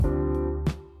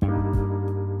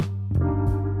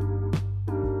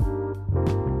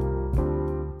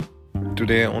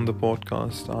Today on the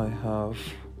podcast, I have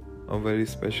a very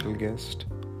special guest,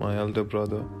 my elder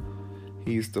brother.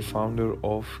 He's the founder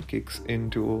of Kicks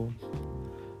Into,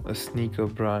 a sneaker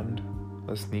brand,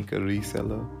 a sneaker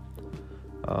reseller,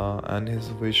 and his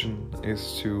vision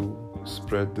is to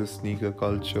spread the sneaker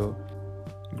culture.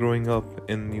 Growing up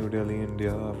in New Delhi,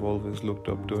 India, I've always looked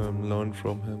up to him, learned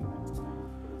from him,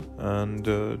 and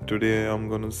today I'm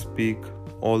gonna speak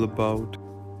all about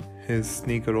his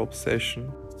sneaker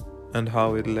obsession and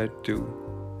how it led to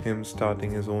him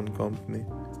starting his own company.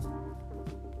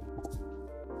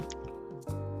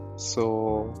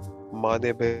 So,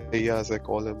 Mane Bhaiya, as I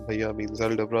call him, Bhaiya means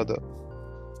elder brother.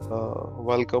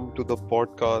 Welcome to the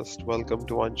podcast. Welcome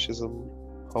to Anshism.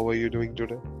 How are you doing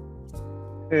today?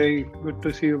 Hey, good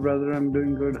to see you, brother. I'm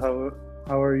doing good. How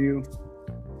are you?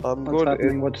 I'm What's good.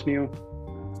 happening? What's new?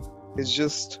 It's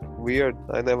just weird.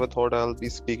 I never thought I'll be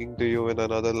speaking to you in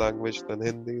another language than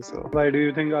Hindi. So, Why do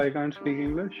you think I can't speak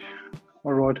English?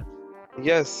 Or what?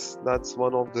 yes, that's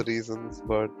one of the reasons.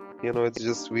 But it's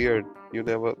just weird. You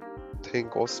never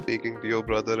think of speaking to your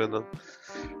brother in a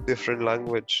different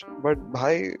language. But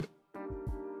bhai,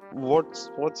 what's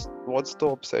the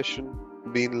obsession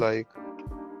been like?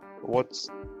 What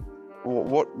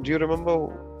do you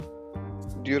remember?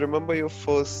 Do you remember your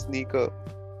first sneaker?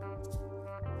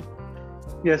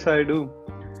 Yes, I do.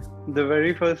 The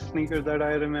very first sneaker that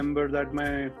I remember that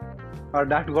our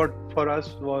dad got for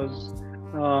us was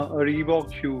a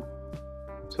Reebok shoe.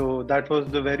 So that was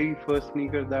the very first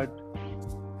sneaker that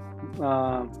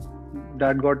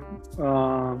dad got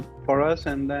for us,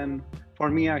 and then for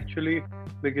me actually,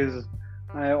 because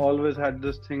I always had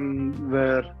this thing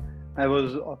where I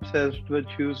was obsessed with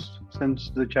shoes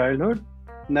since the childhood.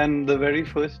 Then the very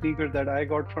first sneaker that I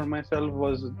got for myself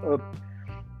was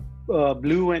a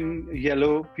blue and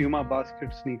yellow Puma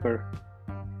basket sneaker.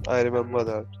 I remember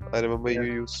that. I remember you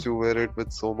Yeah. used to wear it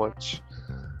with so much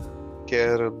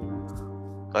care, and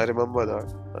I remember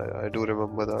that. I do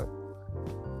remember that.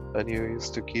 And you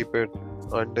used to keep it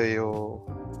under your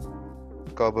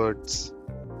cupboards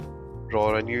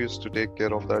drawer, and you used to take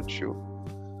care of that shoe.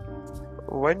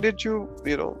 When did you,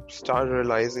 start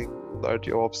realizing that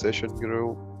your obsession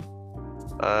grew?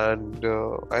 And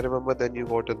I remember then you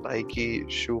got a Nike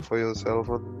shoe for yourself.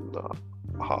 And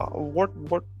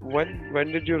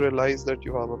when did you realize that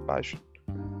you have a passion?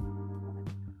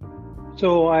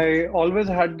 So I always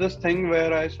had this thing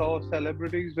where I saw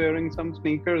celebrities wearing some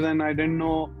sneakers and I didn't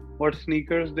know what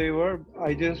sneakers they were.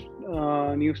 I just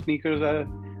knew sneakers,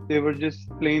 they were just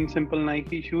plain simple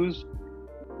Nike shoes.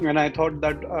 And I thought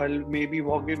that I'll maybe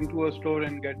walk into a store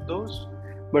and get those.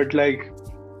 But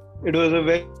it was a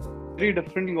very, very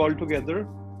different thing altogether.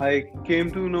 I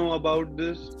came to know about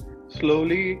this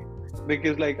slowly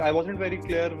because I wasn't very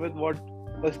clear with what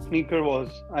a sneaker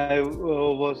was. I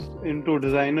was into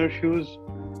designer shoes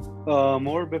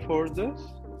more before this.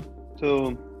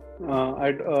 So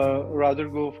I'd rather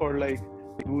go for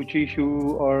Gucci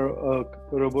shoe or a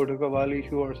Roberto Cavalli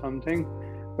shoe or something.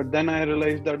 But then I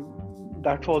realized that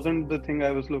wasn't the thing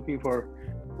I was looking for.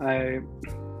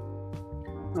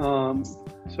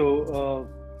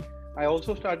 I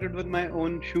also started with my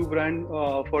own shoe brand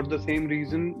for the same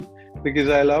reason, because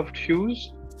I loved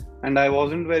shoes and I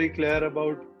wasn't very clear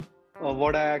about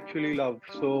what I actually loved.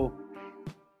 So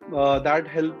that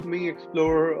helped me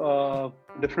explore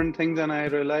different things, and I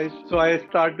realized. So I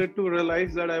started to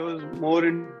realize that I was more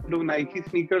into Nike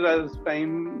sneakers as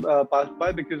time passed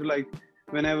by, because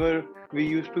whenever we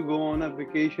used to go on a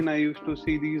vacation, I used to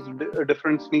see these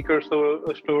different sneaker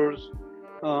stores.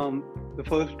 The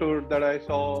first store that I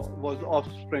saw was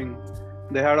Offspring.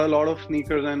 They had a lot of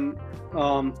sneakers, and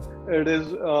it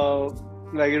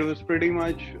was pretty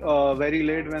much very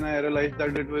late when I realized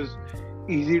that it was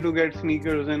easy to get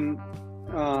sneakers in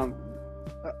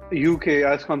UK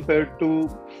as compared to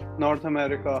North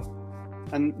America.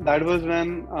 And that was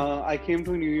when I came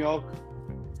to New York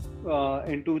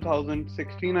in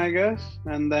 2016, I guess.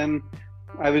 And then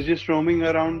I was just roaming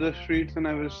around the streets and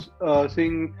I was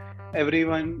seeing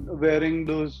everyone wearing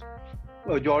those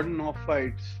Jordan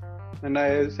Off-Whites. And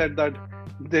I said that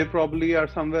they probably are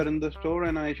somewhere in the store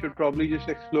and I should probably just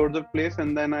explore the place.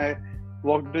 And then I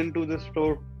walked into the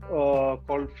store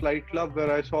called Flight Club,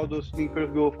 where I saw those sneakers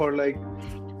go for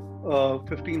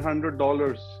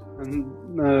 $1,500.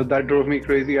 And that drove me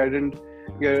crazy. I didn't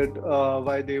get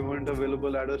why they weren't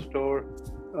available at a store,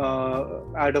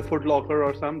 at a Foot Locker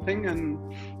or something, and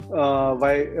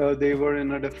why they were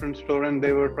in a different store and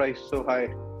they were priced so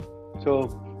high. So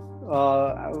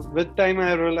with time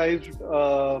I realized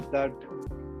that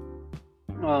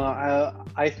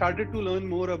I started to learn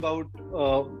more about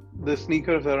the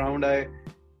sneakers around. I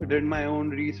did my own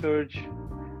research.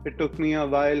 It took me a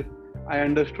while. I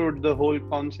understood the whole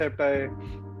concept. I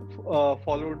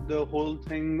followed the whole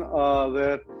thing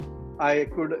where I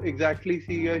could exactly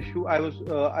see a shoe.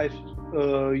 I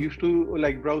used to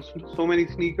like browse so many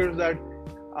sneakers that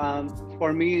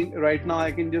for me right now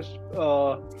I can just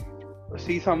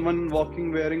see someone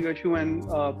walking wearing a shoe and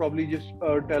probably just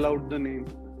tell out the name.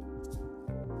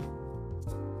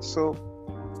 So,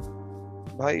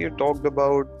 bhai, you talked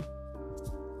about,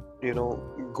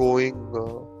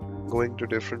 going to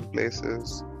different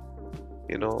places,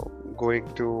 going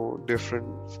to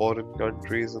different foreign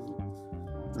countries and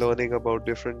learning about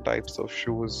different types of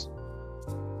shoes.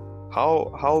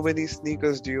 How many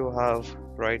sneakers do you have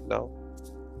right now?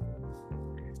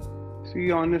 See,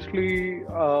 honestly,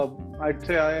 I'd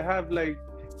say I have like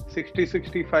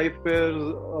 65 pairs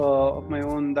of my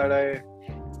own that I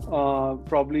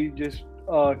probably just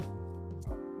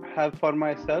have for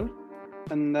myself,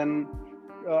 and then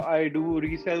I do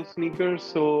resell sneakers,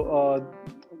 so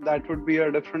that would be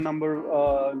a different number.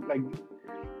 Like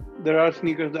there are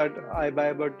sneakers that I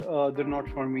buy, but they're not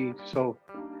for me. So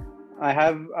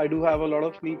I do have a lot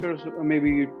of sneakers,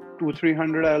 maybe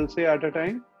 200-300 I'll say at a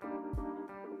time.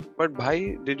 But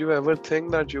bhai, did you ever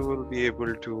think that you will be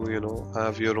able to,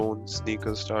 have your own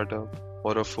sneaker startup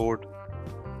or afford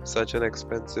such an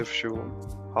expensive shoe?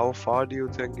 How far do you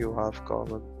think you have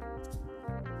come?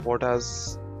 What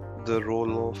has the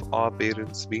role of our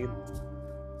parents been?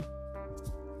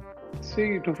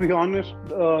 See, to be honest,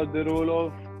 the role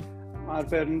of our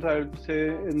parents, I would say,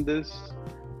 in this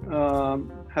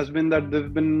has been that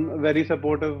they've been very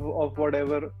supportive of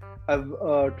whatever I've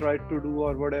tried to do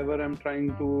or whatever I'm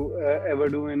trying to ever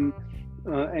do in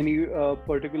any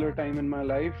particular time in my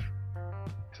life.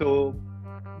 So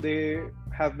they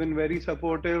have been very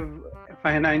supportive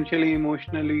financially,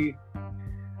 emotionally,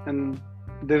 and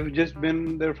they've just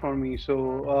been there for me.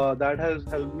 So that has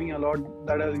helped me a lot.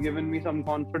 That has given me some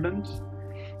confidence.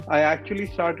 I actually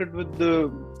started with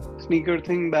the sneaker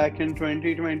thing back in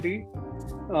 2020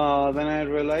 when I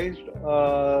realized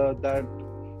that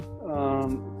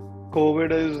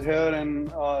COVID is here and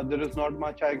there is not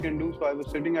much I can do. So I was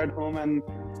sitting at home and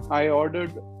I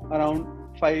ordered around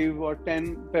 5 or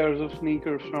 10 pairs of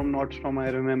sneakers from Nordstrom. I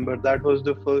remember that was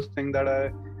the first thing that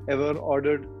I ever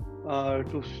ordered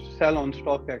to sell on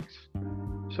StockX.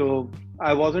 So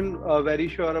I wasn't very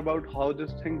sure about how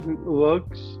this thing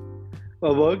worked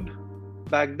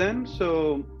back then.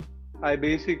 So I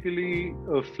basically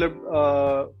flipped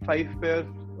 5 pairs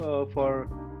for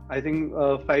I think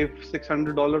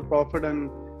 $500-600 profit, and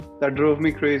that drove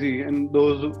me crazy. And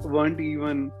those weren't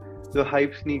even the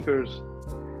hype sneakers;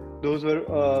 those were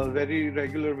very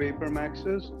regular Vapor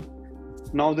Maxes.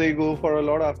 Now they go for a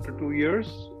lot after 2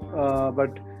 years,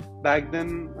 but back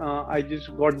then I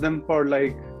just got them for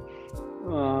like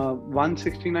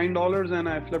 $169, and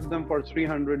I flipped them for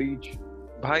 $300 each.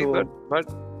 Bhai, So, but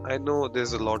I know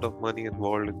there's a lot of money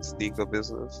involved in sneaker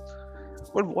business.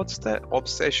 But what's the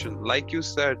obsession? Like you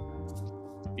said,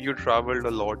 you traveled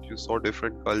a lot, you saw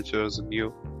different cultures, and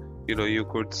you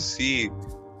could see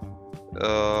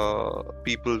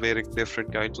people wearing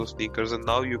different kinds of sneakers, and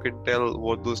now you can tell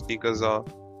what those sneakers are.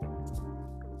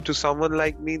 To someone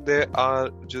like me, they are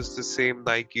just the same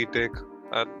Nike tick,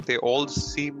 and they all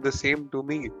seem the same to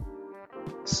me.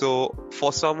 So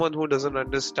for someone who doesn't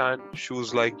understand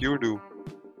shoes like you do,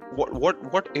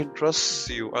 what interests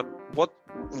you, and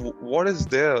what is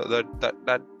there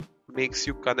that makes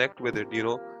you connect with it?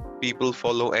 People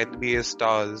follow NBA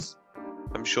stars.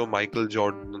 I'm sure Michael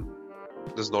Jordan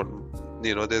does not,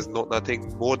 there's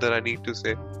nothing more that I need to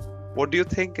say. What do you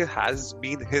think has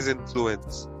been his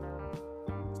influence?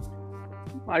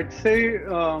 I'd say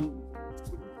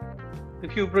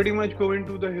if you pretty much go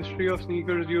into the history of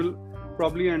sneakers, you'll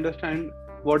probably understand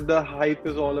what the hype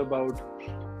is all about.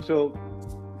 So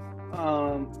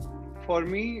for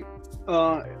me,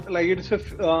 like it's a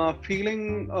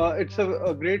feeling, it's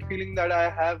a great feeling that I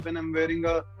have when I'm wearing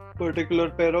a particular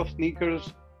pair of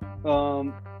sneakers.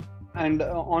 And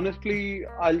honestly,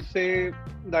 I'll say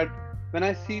that when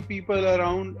I see people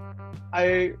around,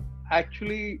 I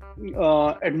actually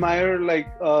admire like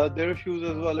their shoes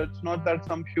as well. It's not that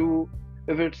some shoe,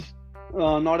 if it's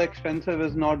not expensive,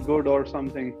 is not good or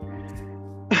something.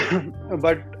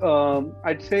 But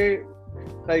I'd say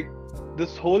like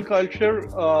this whole culture,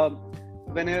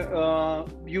 whenever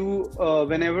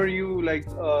you like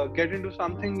get into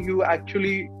something, you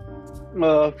actually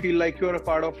feel like you're a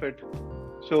part of it.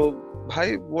 So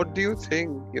Bhai, what do you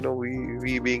think?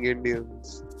 We being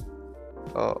Indians,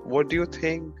 what do you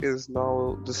think is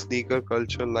now the sneaker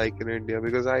culture like in India?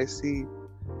 Because I see,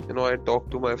 I talk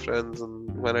to my friends,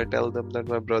 and when I tell them that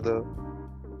my brother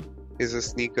is a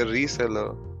sneaker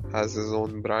reseller, has his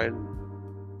own brand,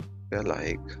 they're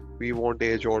like, we want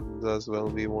Air Jordans as well,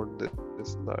 we want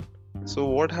this and that. So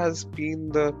what has been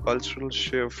the cultural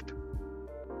shift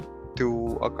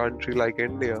to a country like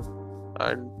India?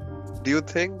 And do you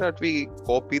think that we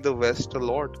copy the West a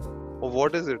lot? Or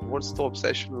what is it? What's the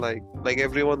obsession like? Like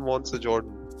everyone wants a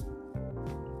Jordan.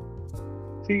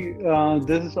 See,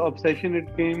 this obsession,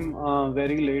 it came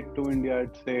very late to India,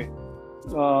 I'd say.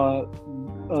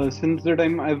 Since the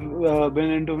time I've been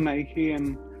into Nike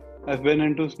and I've been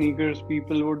into sneakers,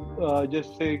 people would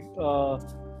just say,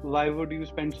 why would you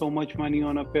spend so much money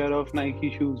on a pair of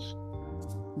Nike shoes?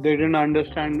 They didn't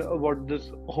understand what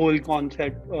this whole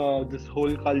concept, this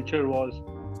whole culture was.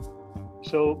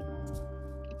 So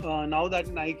now that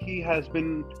Nike has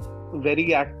been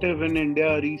very active in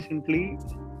India recently,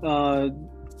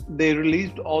 they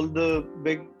released all the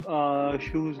big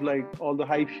shoes, like all the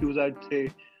hype shoes, I'd say,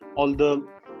 all the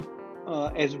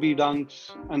SB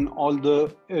Dunks and all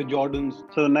the Jordans.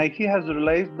 So Nike has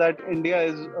realized that India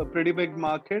is a pretty big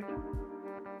market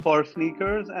for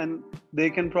sneakers, and they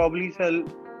can probably sell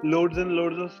loads and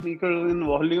loads of sneakers in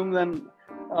volumes. And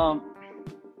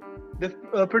they've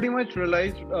pretty much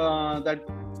realized that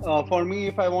for me,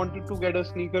 if I wanted to get a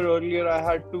sneaker earlier, I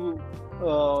had to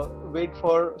wait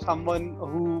for someone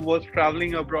who was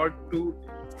traveling abroad to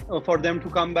for them to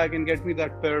come back and get me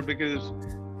that pair, because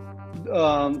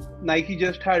Nike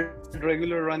just had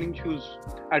regular running shoes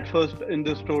at first in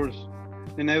the stores.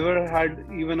 They never had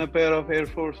even a pair of Air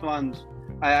Force Ones.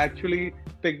 I actually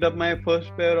picked up my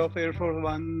first pair of Air Force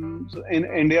Ones in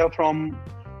India from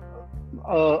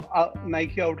a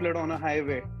Nike outlet on a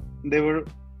highway. They were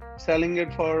selling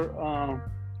it for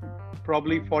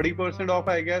probably 40% off,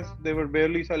 I guess. They were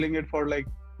barely selling it for like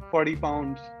 40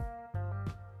 pounds.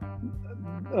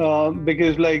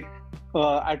 Because like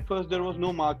at first there was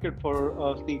no market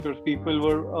for sneakers. People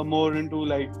were more into,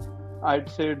 like, I'd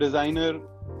say, designer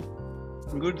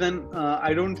goods, and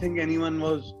I don't think anyone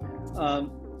was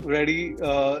ready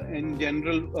in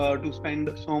general to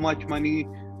spend so much money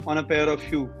on a pair of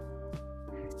shoe.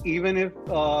 Even if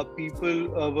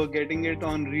people were getting it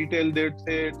on retail, they'd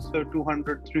say it's a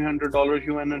 $200, $300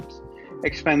 shoe and it's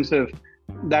expensive.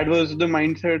 That was the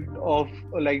mindset of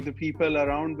like the people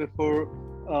around before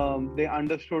they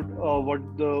understood what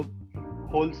the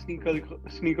whole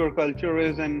sneaker culture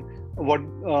is and what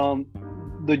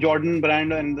the Jordan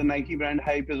brand and the Nike brand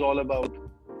hype is all about.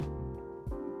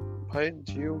 Why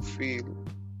do you feel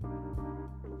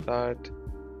that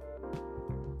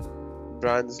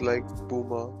brands like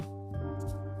Puma,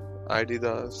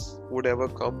 Adidas would ever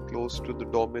come close to the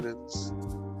dominance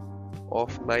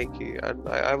of Nike? And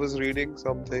I was reading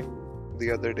something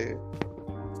the other day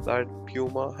that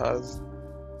Puma has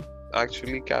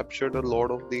actually captured a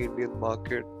lot of the Indian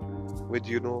market with,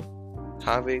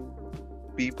 having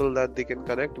people that they can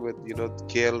connect with,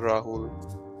 KL Rahul,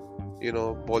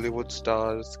 Bollywood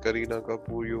stars, Kareena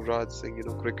Kapoor, Yuvraj Singh,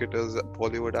 cricketers,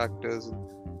 Bollywood actors,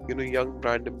 young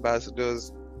brand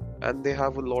ambassadors, and they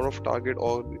have a lot of target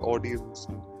audience.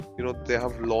 They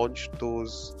have launched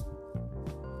those,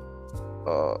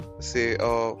 say,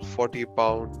 a 40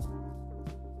 pound,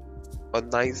 a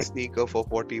nice sneaker for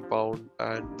 40 pound,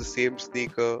 and the same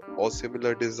sneaker or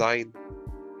similar design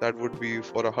that would be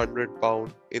for 100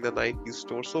 pound in a Nike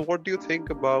store. So what do you think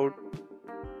about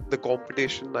the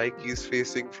competition Nike is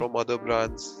facing from other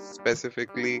brands,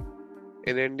 specifically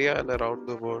in India and around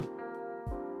the world?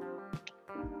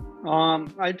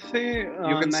 I'd say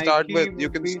you can start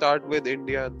with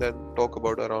India and then talk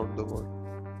about around the world.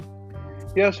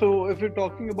 Yeah, so if you're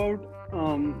talking about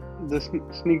the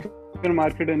sneaker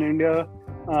market in India,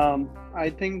 I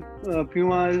think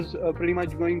Puma is pretty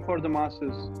much going for the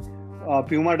masses.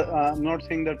 Puma, I'm not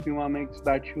saying that Puma makes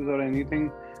bad shoes or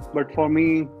anything, but for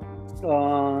me,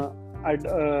 I'd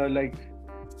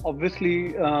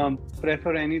obviously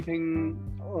prefer anything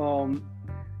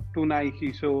to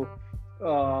Nike. So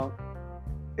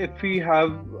if we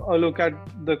have a look at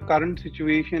the current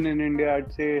situation in India,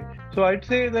 I'd say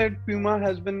that Puma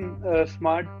has been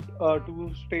smart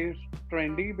to stay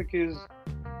trendy, because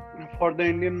for the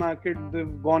Indian market,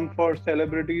 they've gone for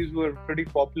celebrities who are pretty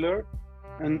popular,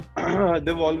 and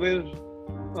they've always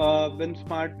been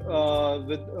smart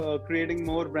with creating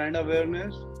more brand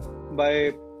awareness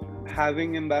by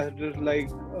having ambassadors like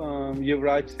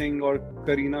Yuvraj Singh or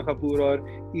Kareena Kapoor or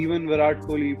even Virat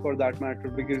Kohli, for that matter,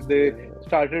 because they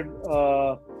started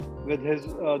with his,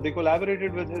 they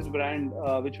collaborated with his brand,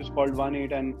 which was called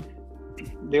 1-8, and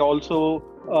they also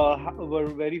were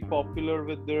very popular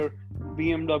with their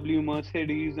BMW,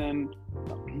 Mercedes, and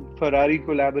Ferrari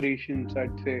collaborations,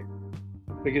 I'd say.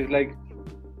 because like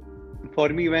for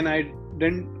me, when I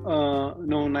didn't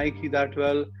know Nike that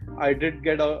well, I did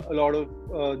get a lot of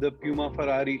the Puma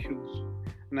Ferrari shoes,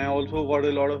 and I also got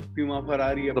a lot of Puma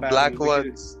Ferrari The apparel. black Because,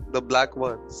 ones. The black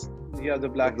ones. yeah, the The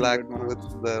black and black red ones. with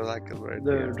the black and red.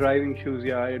 The Yeah. driving shoes,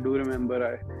 yeah, I do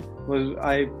remember.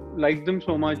 I liked them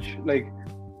so much. Like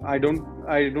I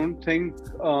don't think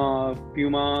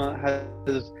Puma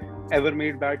has ever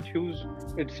made bad shoes.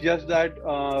 It's just that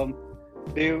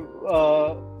they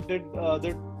did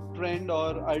the trend,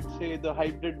 or I'd say the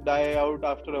hype did die out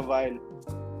after a while.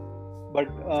 But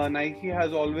Nike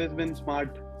has always been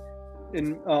smart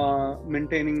in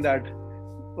maintaining that.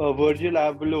 Virgil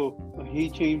Abloh, he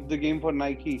changed the game for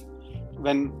Nike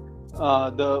when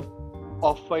the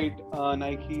Off-White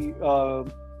Nike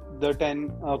the 10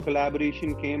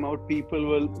 collaboration came out. People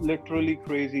were literally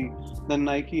crazy. Then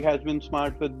Nike has been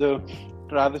smart with the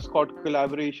Travis Scott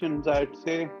collaborations, I'd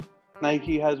say.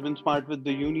 Nike has been smart with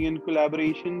the Union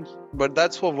collaborations. But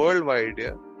that's for worldwide,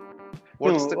 yeah.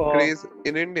 What's the craze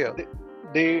in India?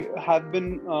 They have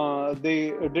been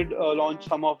they did launch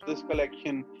some of this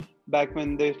collection back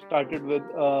when they started with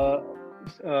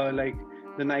like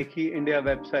the Nike India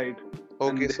website.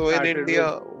 Okay, so in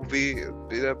India,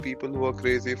 there are people who are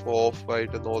crazy for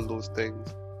Off-White and all those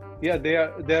things. Yeah,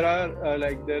 there are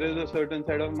like there is a certain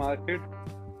set of market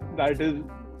that is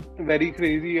very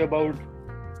crazy about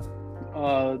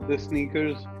the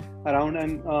sneakers around,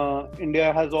 and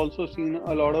India has also seen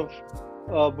a lot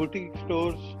of boutique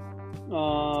stores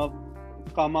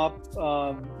come up.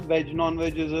 Veg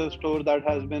Non-Veg is a store that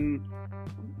has been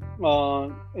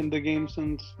in the game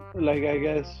since, like, I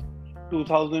guess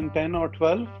 2010 or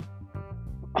 12.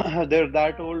 They're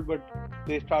that old, but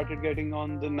they started getting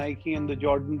on the Nike and the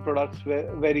Jordan products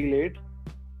very late.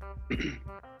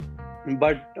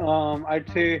 But I'd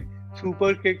say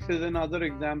Super Kicks is another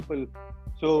example.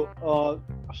 So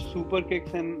Super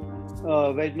Kicks and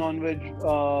Veg Non-Veg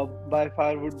by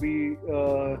far would be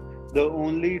the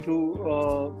only two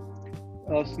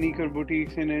sneaker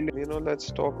boutiques in India. You know,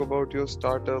 let's talk about your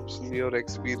startups and your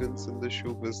experience in the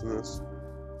shoe business.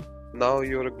 Now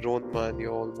you're a grown man,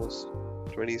 you're almost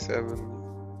 27.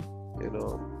 You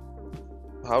know,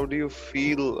 how do you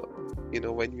feel,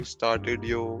 when you started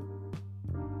your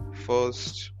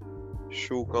first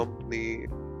shoe company?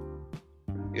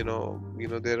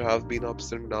 There have been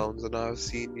ups and downs, and I have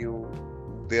seen you.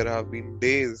 There have been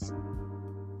days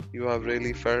you have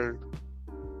really felt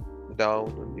down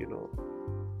and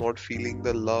not feeling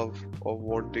the love of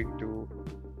wanting to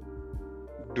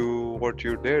do what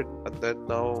you did, and then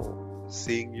now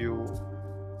seeing you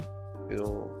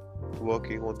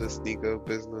working on the sneaker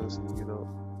business,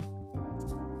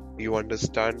 you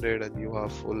understand it and you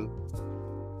have full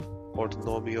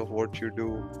autonomy of what you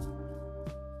do.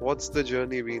 What's the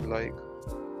journey been like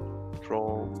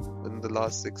from in the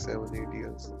last 6, 7, 8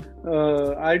 years?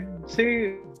 I'd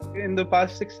say in the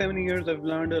past 6, 7 years, I've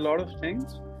learned a lot of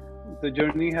things. The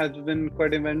journey has been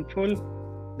quite eventful.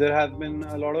 There have been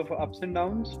a lot of ups and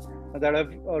downs that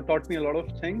have taught me a lot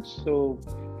of things. So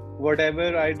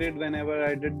whatever I did, whenever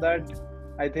I did that,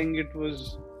 I think it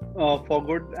was for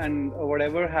good, and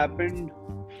whatever happened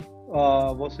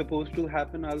was supposed to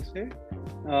happen, I'll say.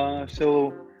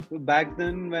 So back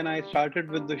then, when I started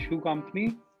with the shoe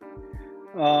company,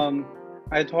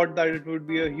 I thought that it would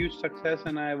be a huge success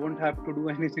and I wouldn't have to do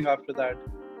anything after that.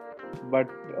 But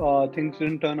things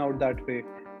didn't turn out that way.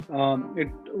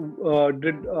 It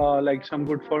did like some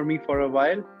good for me for a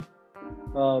while.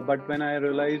 But when I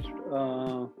realized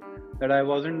that I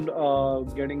wasn't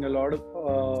getting a lot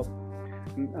of,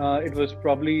 it was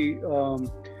probably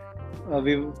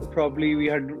we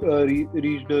had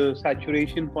reached a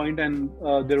saturation point, and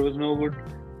there was no good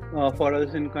for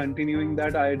us in continuing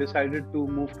that. I decided to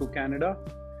move to Canada.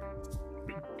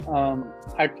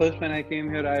 At first, when I came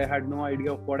here, I had no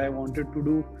idea of what I wanted to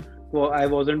do. Well, I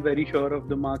wasn't very sure of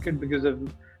the market because of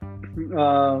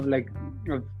I've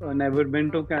never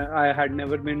been to I had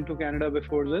never been to Canada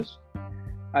before this.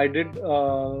 I did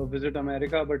visit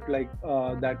America, but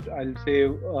that I'll say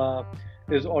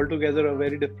is altogether a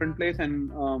very different place,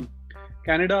 and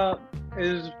Canada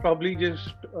is probably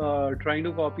just trying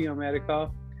to copy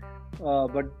America,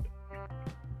 but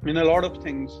in a lot of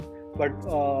things. But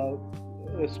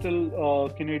still,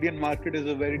 Canadian market is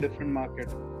a very different market.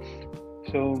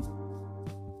 So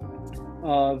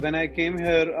when I came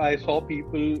here, I saw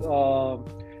people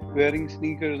wearing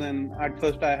sneakers, and at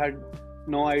first I had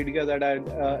no idea that I'd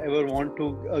ever want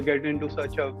to get into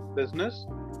such a business.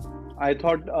 I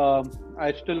thought,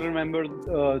 I still remember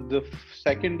the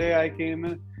second day I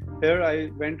came here, I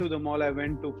went to the mall, I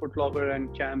went to Foot Locker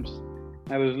and Champs.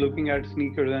 I was looking at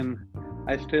sneakers, and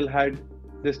I still had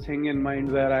this thing in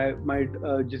mind where I might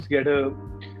just get a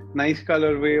nice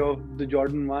colorway of the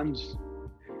Jordan 1s.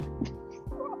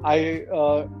 I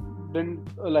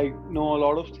didn't know a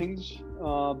lot of things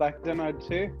back then, I'd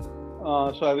say.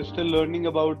 So I was still learning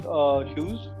about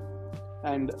shoes,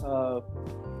 and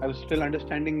I was still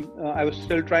understanding. I was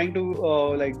still trying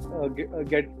to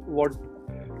get what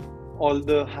all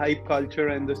the hype culture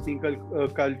and the sneaker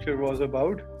culture was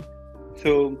about.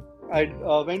 So I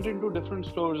went into different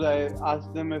stores. I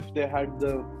asked them if they had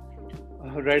the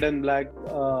red and black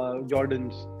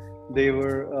Jordans.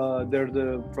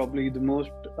 They're probably the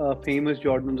most famous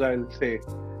Jordans, I'll say,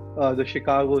 the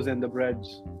Chicagos and the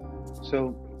Breds.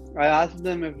 So I asked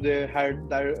them if they had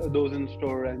those in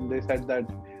store, and they said that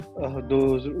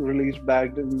those released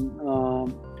back in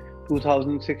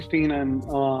 2016, and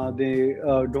they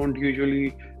don't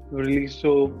usually release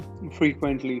so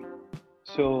frequently.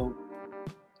 So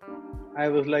I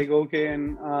was like, okay,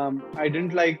 and I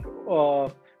didn't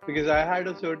because I had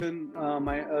a certain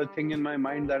thing in my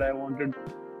mind that I wanted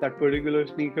that particular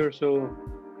sneaker, so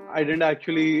I didn't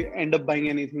actually end up buying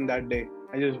anything that day.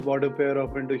 I just bought a pair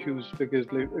of winter shoes because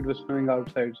it was snowing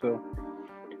outside. So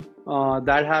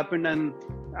that happened, and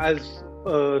as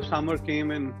summer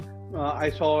came in, I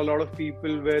saw a lot of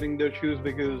people wearing their shoes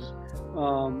because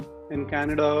in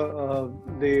Canada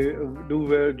they do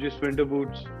wear just winter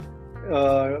boots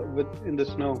in the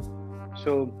snow.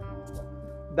 So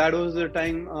that was the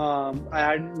time I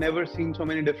had never seen so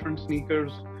many different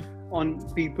sneakers on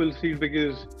people's feet,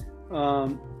 because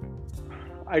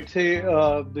I'd say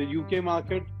the UK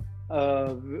market,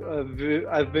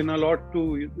 I've been a lot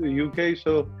to the UK,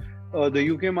 so the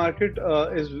UK market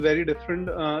is very different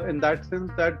in that sense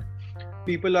that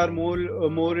people are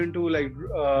more into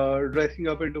dressing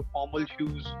up into formal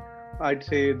shoes. I'd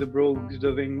say the brogues,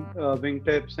 the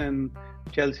wingtips, and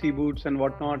Chelsea boots and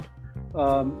whatnot.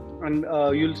 And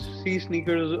you'll see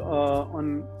sneakers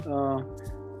on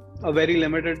a very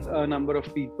limited number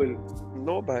of people.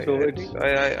 No, bhai. So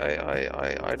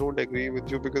I don't agree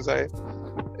with you, because if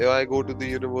I go to the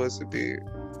university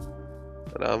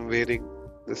and I'm wearing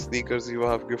the sneakers you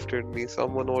have gifted me,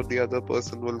 someone or the other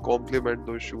person will compliment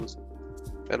those shoes,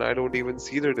 and I don't even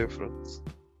see the difference.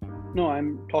 No,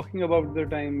 I'm talking about the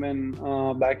time when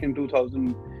back in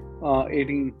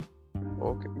 2018.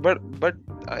 Okay, but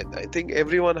I think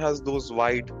everyone has those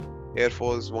white Air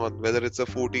Force One, whether it's a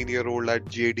 14-year-old at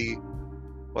JD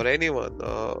or anyone.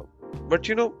 But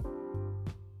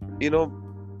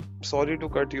sorry to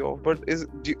cut you off, but is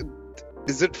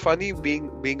it funny being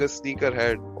a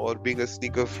sneakerhead or being a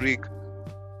sneaker freak?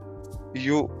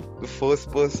 The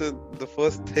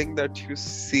first thing that you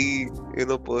see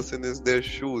in a person is their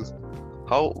shoes.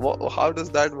 How does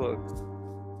that work?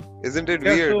 Isn't it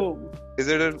weird? So, is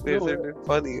it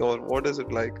funny, or what is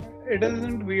it like? It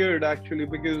isn't weird actually,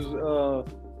 because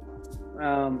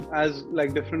as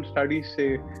different studies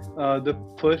say, the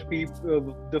first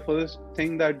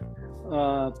thing that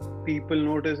people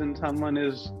notice in someone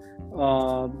is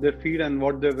their feet and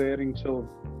what they're wearing. So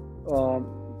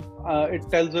it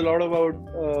tells a lot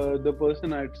about the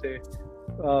person, I'd say,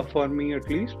 for me at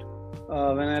least.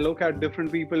 When I look at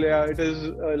different people, it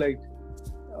is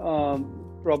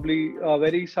probably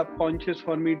very subconscious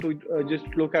for me to just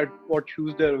look at what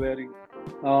shoes they're wearing,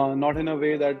 not in a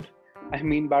way that I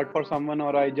mean bad for someone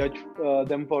or I judge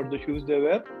them for the shoes they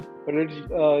wear, but it's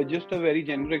just a very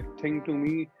generic thing to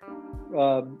me,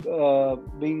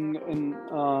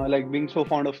 being so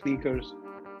fond of sneakers.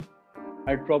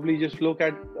 I'd probably just look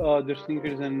at the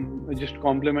sneakers and just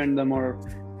compliment them or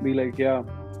be like, yeah.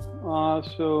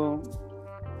 So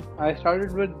I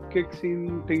started with Kicks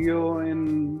in Tio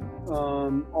in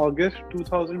August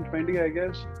 2020, I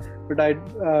guess. But I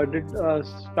did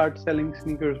start selling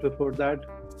sneakers before that.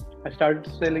 I started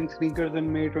selling sneakers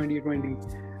in May 2020.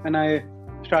 And I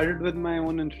started with my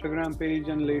own Instagram page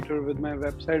and later with my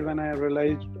website when I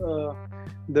realized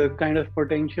the kind of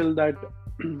potential that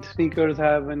sneakers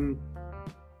have and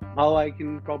how I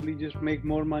can probably just make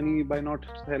more money by not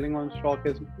selling on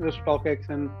StockX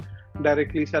and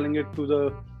directly selling it to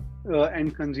the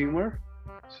end consumer.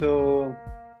 So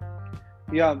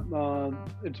yeah,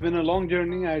 it's been a long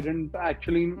journey. I didn't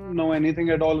actually know anything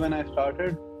at all when I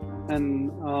started,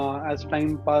 and as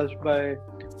time passed by,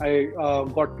 I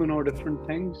got to know different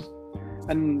things,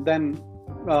 and then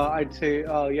I'd say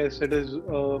yes, it is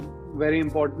very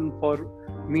important for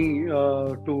me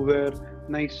to wear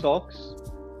nice socks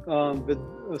with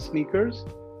sneakers.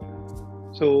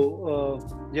 So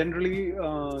generally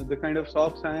the kind of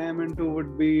socks I am into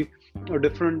would be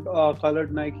different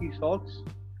colored Nike socks.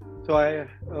 So I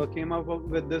came up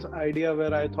with this idea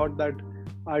where I thought that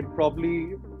I'd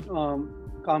probably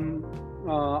come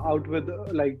out with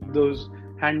like those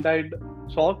hand-dyed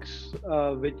socks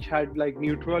which had like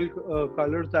neutral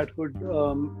colors that could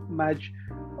match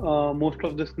most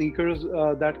of the sneakers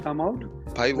that come out,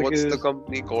 Bhai, what's the because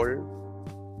company called?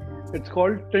 it's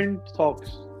called tint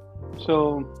socks.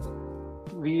 So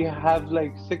we have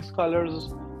like 6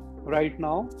 colors right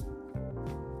now,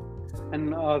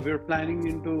 and we're planning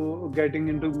into getting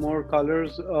into more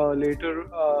colors later.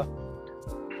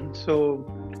 So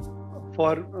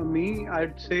for me,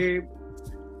 I'd say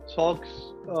socks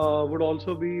would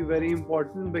also be very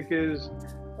important, because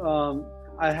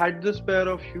I had this pair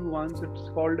of shoe once. It's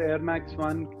called Air Max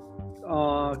 1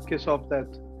 Kiss of Death.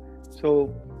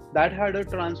 So that had a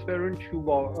transparent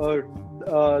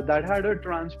that had a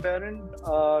transparent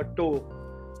toe.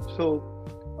 So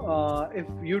if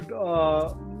you'd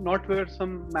not wear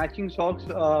some matching socks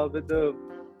with the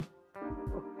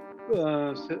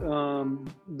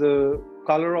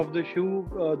color of the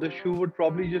shoe would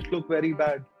probably just look very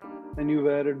bad when you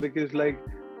wear it, because like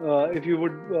if you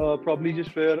would probably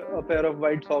just wear a pair of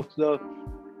white socks, the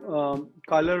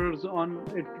colors on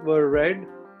it were red,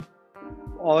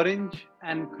 orange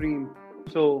and cream.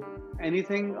 So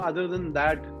anything other than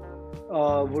that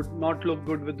would not look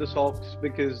good with the socks,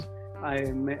 because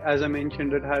as I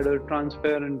mentioned, it had a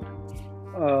transparent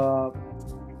toe.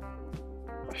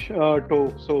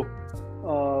 So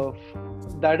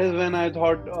that is when I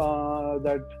thought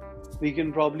that we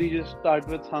can probably just start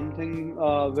with something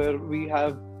where we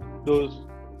have those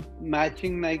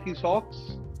matching Nike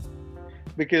socks,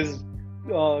 because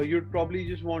you'd probably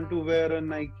just want to wear a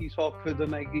Nike sock with a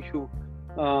Nike shoe.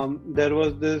 There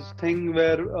was this thing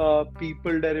where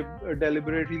people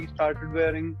deliberately started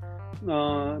wearing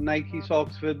Nike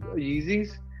socks with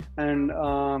Yeezys, and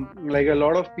like a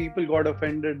lot of people got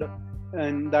offended,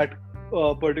 and that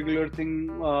particular thing,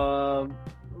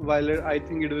 while I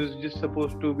think it was just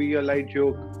supposed to be a light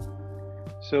joke.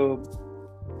 So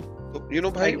You know,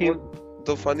 I bhai, came. what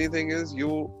the funny thing is,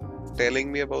 you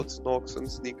telling me about socks and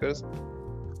sneakers,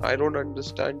 I don't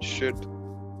understand shit.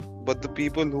 But the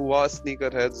people who are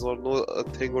sneakerheads or know a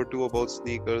thing or two about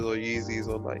sneakers or Yeezys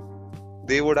or Nike,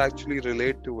 they would actually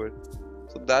relate to it.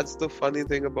 So that's the funny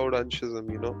thing about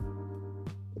Anshism, you know.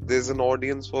 There's an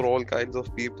audience for all kinds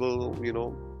of people, you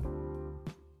know.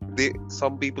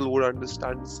 Some people would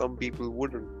understand, some people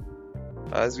wouldn't.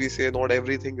 As we say, not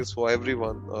everything is for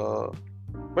everyone.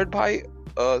 But bhai,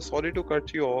 sorry to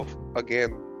cut you off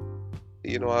again.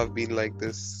 You know, I've been like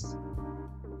this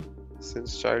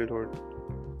since childhood.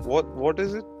 What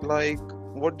is it like?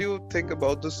 What do you think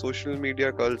about the social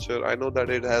media culture? I know that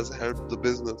it has helped the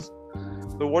business,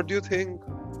 but what do you think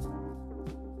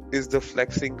is the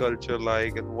flexing culture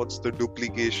like, and what's the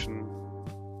duplication,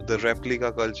 the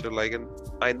replica culture like? And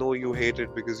I know you hate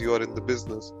it because you are in the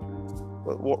business.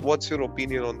 But what's your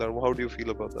opinion on that? How do you feel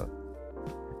about that?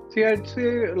 See, I'd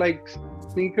say like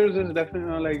sneakers is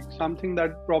definitely like something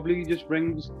that probably just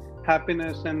brings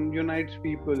happiness and unites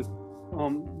people.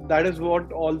 That is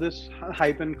what all this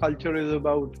hype and culture is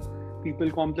about.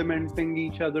 People complimenting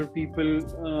each other, people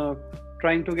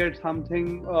trying to get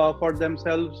something for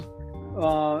themselves,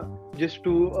 just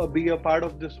to be a part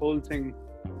of this whole thing.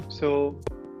 So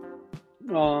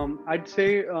I'd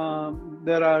say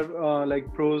there are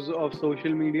like pros of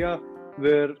social media,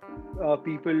 where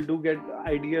people do get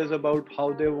ideas about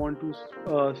how they want to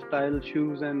style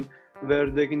shoes and where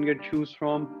they can get shoes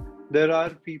from. There are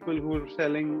people who are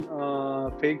selling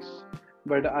fakes,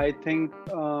 but I think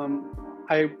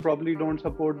I probably don't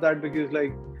support that, because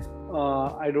like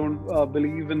I don't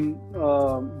believe in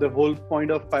the whole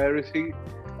point of piracy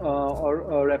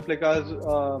or replicas,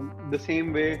 the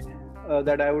same way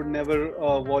that I would never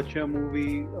watch a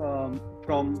movie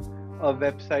from a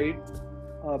website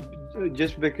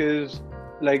just because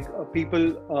like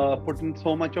people put in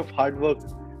so much of hard work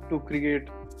to create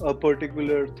a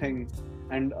particular thing,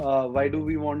 and why do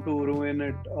we want to ruin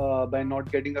it by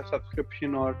not getting a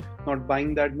subscription or not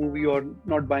buying that movie or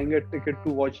not buying a ticket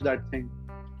to watch that thing?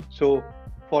 So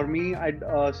for me, I'd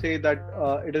say that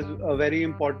it is very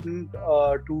important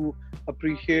to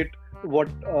appreciate what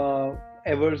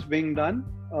ever's being done,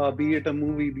 be it a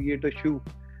movie, be it a shoe.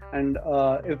 And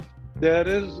if there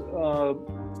is a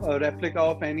replica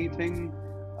of anything,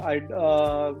 I'd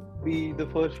be the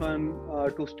first one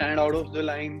to stand out of the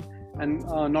line and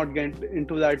not get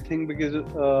into that thing, because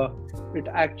it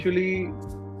actually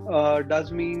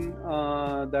does mean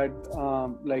that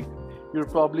like you're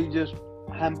probably just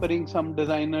hampering some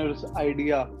designer's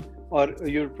idea, or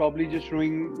you're probably just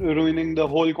ruining the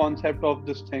whole concept of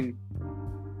this thing.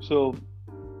 So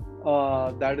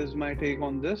that is my take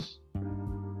on this.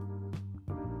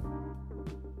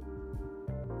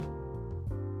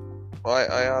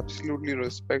 I absolutely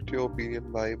respect your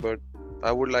opinion, bhai, but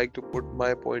I would like to put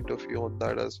my point of view on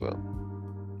that as well.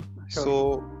 Sure.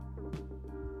 So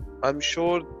I'm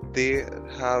sure there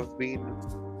have been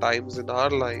times in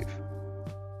our life,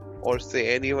 or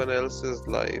say anyone else's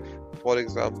life, for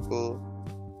example,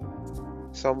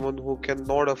 someone who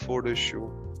cannot afford a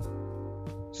shoe,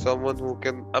 someone who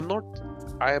can.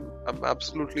 I'm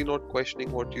absolutely not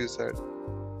questioning what you said,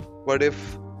 but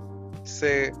if,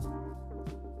 say,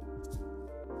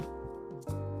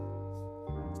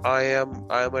 I am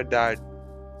a dad,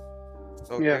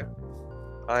 okay, Yeah.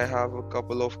 I have a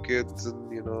couple of kids, and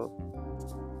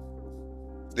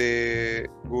they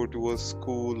go to a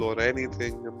school or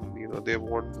anything, and they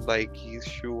want the Nike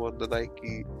shoe or the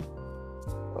Nike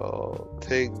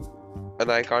thing,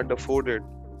 and I can't afford it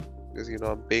because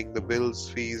I'm paying the bills,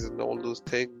 fees, and all those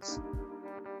things.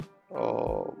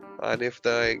 And if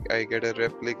I get a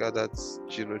replica that's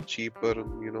cheaper,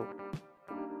 and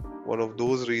one of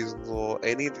those reasons or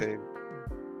anything,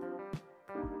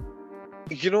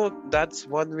 that's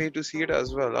one way to see it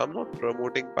as well. I'm not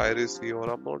promoting piracy, or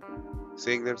I'm not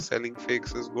saying that selling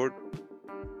fakes is good,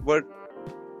 but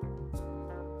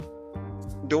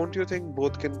don't you think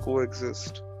both can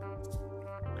coexist?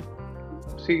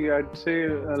 See, I'd say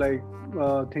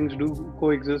things do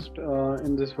coexist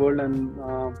in this world, and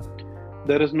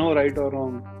there is no right or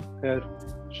wrong here.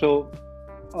 So,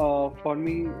 for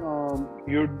me,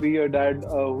 you'd be a dad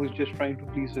who's just trying to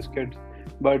please his kids,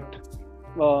 but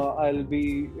I'll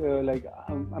be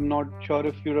I'm not sure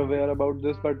if you're aware about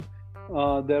this, but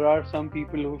there are some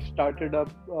people who've started up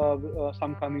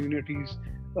some communities,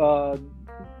 uh,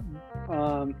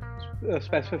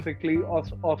 specifically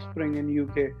offspring in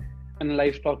UK and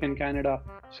livestock in Canada.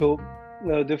 So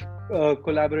they've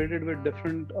collaborated with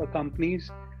different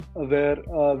companies where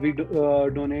we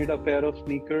donate a pair of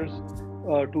sneakers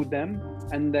to them,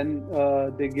 and then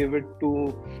they give it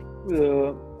to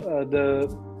the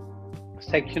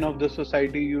section of the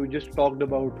society you just talked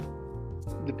about,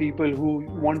 the people who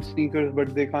want sneakers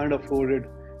but they can't afford it.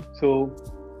 So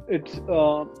it's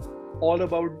all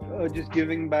about just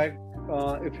giving back.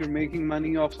 If you're making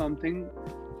money off something,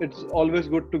 it's always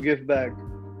good to give back.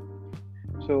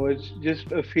 So it's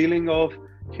just a feeling of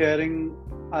sharing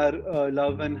our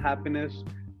love and happiness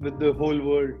with the whole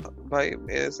world.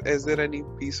 Is there any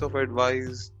piece of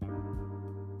advice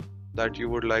that you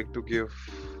would like to give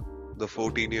the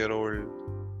 14-year-old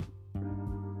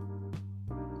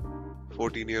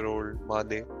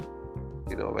Mane,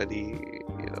 when he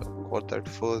got that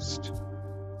first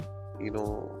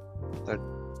that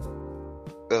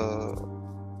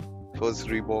first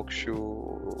Reebok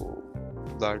shoe,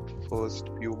 that first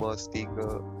Puma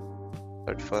sneaker,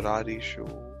 that Ferrari shoe,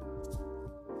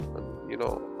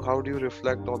 and how do you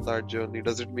reflect on that journey?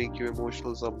 Does it make you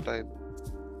emotional sometimes?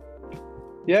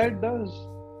 Yeah, it does.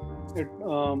 It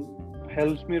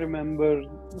helps me remember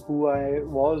who I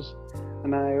was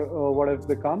and what I've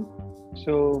become.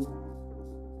 So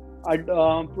I'd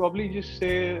probably just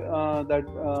say that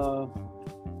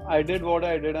I did what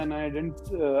I did, and I didn't.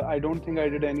 I don't think I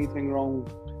did anything wrong.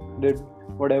 Did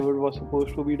whatever was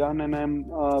supposed to be done, and I'm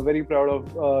very proud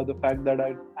of the fact that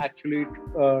I actually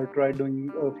tried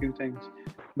doing a few things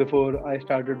before I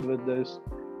started with this.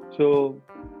 So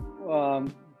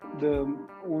the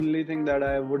only thing that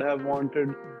I would have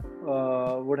wanted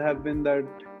would have been that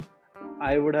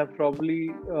I would have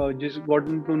probably just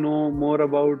gotten to know more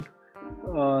about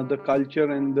the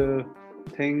culture and the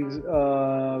things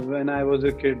when I was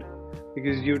a kid,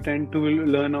 because you tend to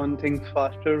learn on things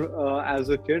faster as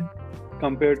a kid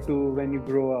compared to when you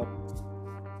grow up.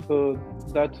 So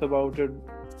that's about it.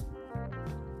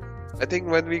 I think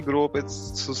when we grow up, it's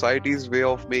society's way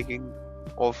of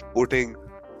putting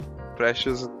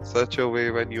pressures in such a way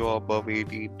when you are above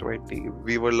 18, 20.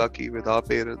 We were lucky with our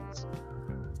parents,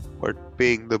 but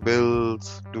paying the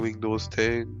bills, doing those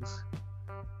things,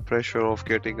 pressure of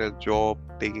getting a job,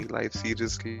 taking life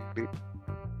seriously,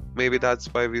 maybe that's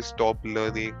why we stopped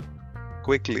learning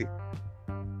quickly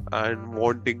and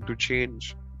wanting to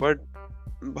change. But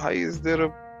bhai, is there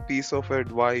a piece of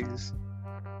advice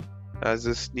as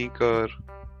a sneaker,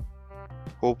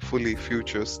 hopefully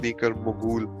future sneaker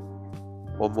mogul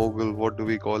or mogul, what do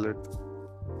we call it?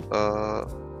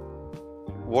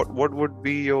 What would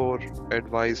be your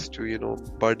advice to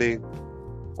budding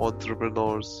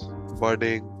entrepreneurs,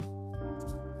 budding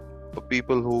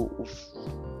people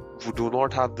who do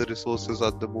not have the resources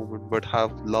at the moment but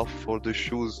have love for the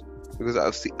shoes? Because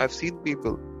I've seen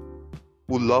people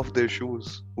who love their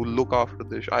shoes, who look after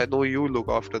their I know you look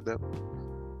after them,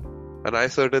 and I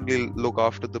certainly look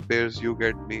after the pairs you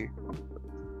get me.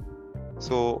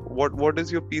 So what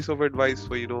is your piece of advice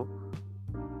for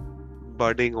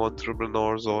budding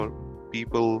entrepreneurs or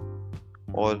people,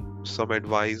 or some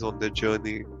advice on their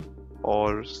journey,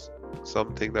 or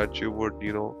something that you would,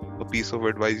 a piece of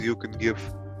advice you can give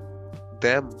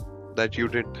them that you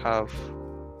didn't have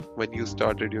when you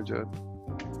started your journey?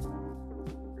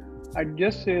 I'd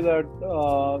just say that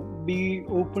be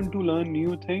open to learn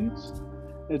new things.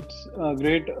 It's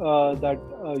great that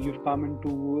you've come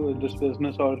into this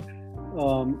business, or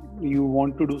you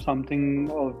want to do something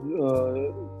of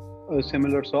a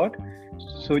similar sort.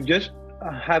 So just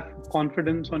have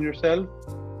confidence on yourself.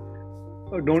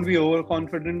 Don't be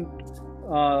overconfident.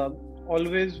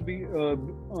 Always be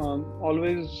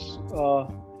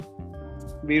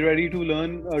ready to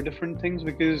learn different things,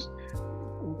 because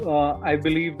I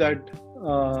believe that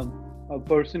a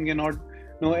person cannot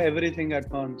know everything at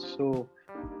once. So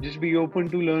just be open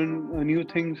to learn new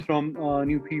things from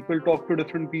new people, talk to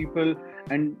different people,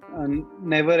 and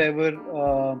never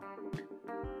ever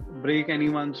break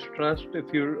anyone's trust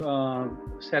if you're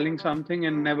selling something,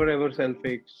 and never ever sell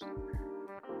fakes.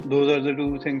 Those are the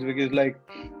two things, because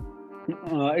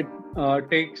it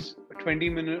takes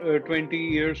 20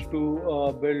 years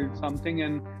to build something,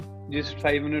 and just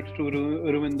 5 minutes to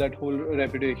ruin that whole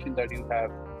reputation that you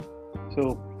have.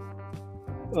 So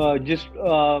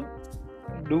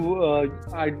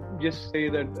I just say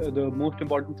that the most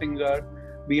important things are: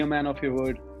 be a man of your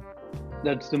word.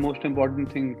 That's the most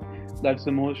important thing. That's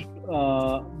the most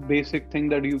basic thing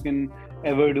that you can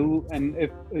ever do. And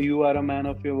if you are a man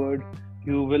of your word,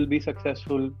 you will be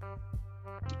successful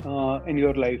in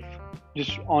your life.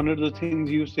 Just honor the things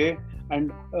you say,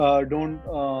 and don't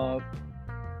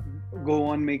go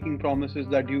on making promises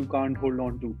that you can't hold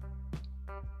on to.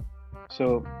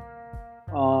 So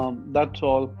that's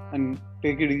all, and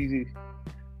take it easy.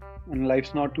 And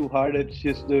life's not too hard, it's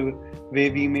just the way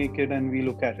we make it and we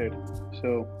look at it.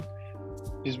 So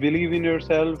just believe in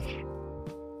yourself,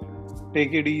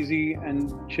 take it easy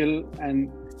and chill,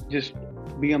 and just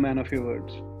be a man of your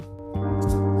words.